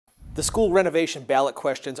The school renovation ballot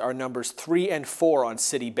questions are numbers 3 and 4 on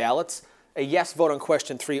city ballots. A yes vote on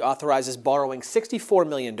question 3 authorizes borrowing $64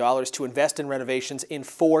 million to invest in renovations in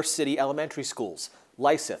 4 city elementary schools: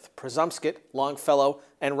 Lyseth, Presumpscot, Longfellow,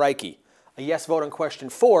 and Reike. A yes vote on question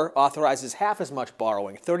 4 authorizes half as much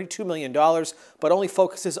borrowing, $32 million, but only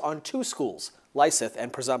focuses on 2 schools, Lyseth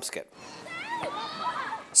and Presumpscot.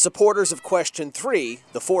 Supporters of question 3,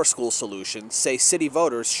 the 4-school solution, say city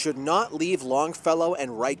voters should not leave Longfellow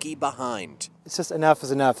and Reike behind. It's just enough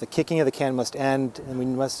is enough. The kicking of the can must end, and we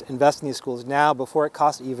must invest in these schools now before it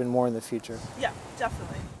costs even more in the future. Yeah,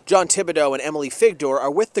 definitely. John Thibodeau and Emily Figdor are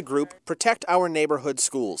with the group Protect Our Neighborhood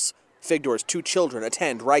Schools. Figdor's 2 children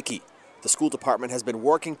attend Reike. The school department has been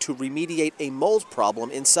working to remediate a mold problem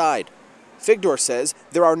inside. Figdor says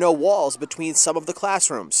there are no walls between some of the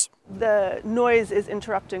classrooms. The noise is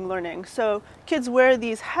interrupting learning, so kids wear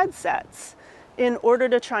these headsets in order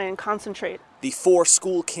to try and concentrate. The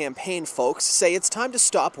 4-school campaign folks say it's time to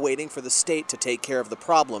stop waiting for the state to take care of the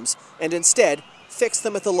problems and instead fix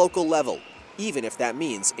them at the local level, even if that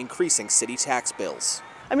means increasing city tax bills.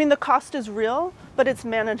 I mean, the cost is real, but it's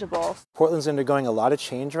manageable. Portland's undergoing a lot of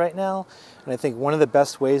change right now, and I think one of the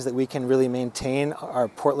best ways that we can really maintain our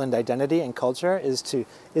Portland identity and culture is to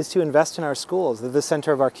invest in our schools. They're the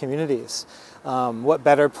center of our communities. What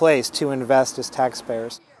better place to invest as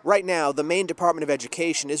taxpayers? Right now, the Maine Department of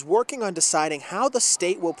Education is working on deciding how the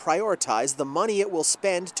state will prioritize the money it will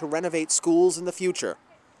spend to renovate schools in the future.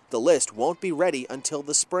 The list won't be ready until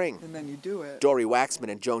the spring. And then you do it. Dory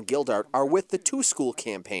Waxman and Joan Gildart are with the 2-school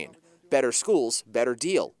campaign. Better schools, better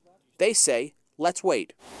deal. They say, let's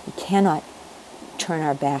wait. We cannot turn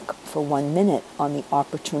our back for 1 minute on the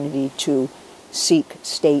opportunity to seek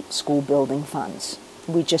state school building funds.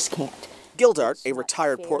 We just can't. Gildart, a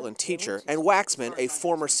retired Portland teacher, and Waxman, a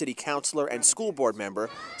former city councilor and school board member,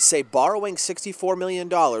 say borrowing $64 million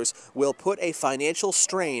will put a financial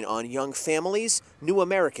strain on young families, new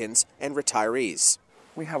Americans, and retirees.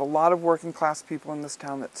 We have a lot of working class people in this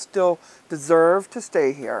town that still deserve to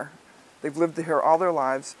stay here. They've lived here all their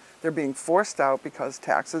lives. They're being forced out because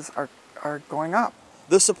taxes are going up.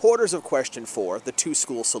 The supporters of question 4, the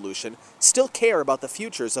 2-school solution, still care about the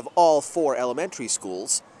futures of all 4 elementary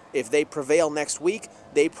schools. If they prevail next week,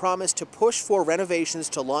 they promise to push for renovations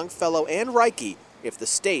to Longfellow and Reike if the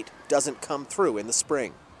state doesn't come through in the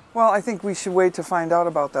spring. Well, I think we should wait to find out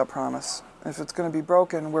about that promise. If it's going to be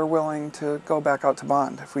broken, we're willing to go back out to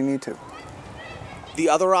bond if we need to. The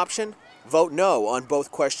other option? Vote no on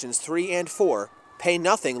both questions 3 and 4, pay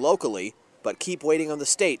nothing locally, but keep waiting on the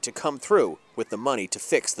state to come through with the money to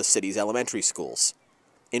fix the city's elementary schools.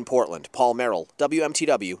 In Portland, Paul Merrill,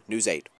 WMTW News 8.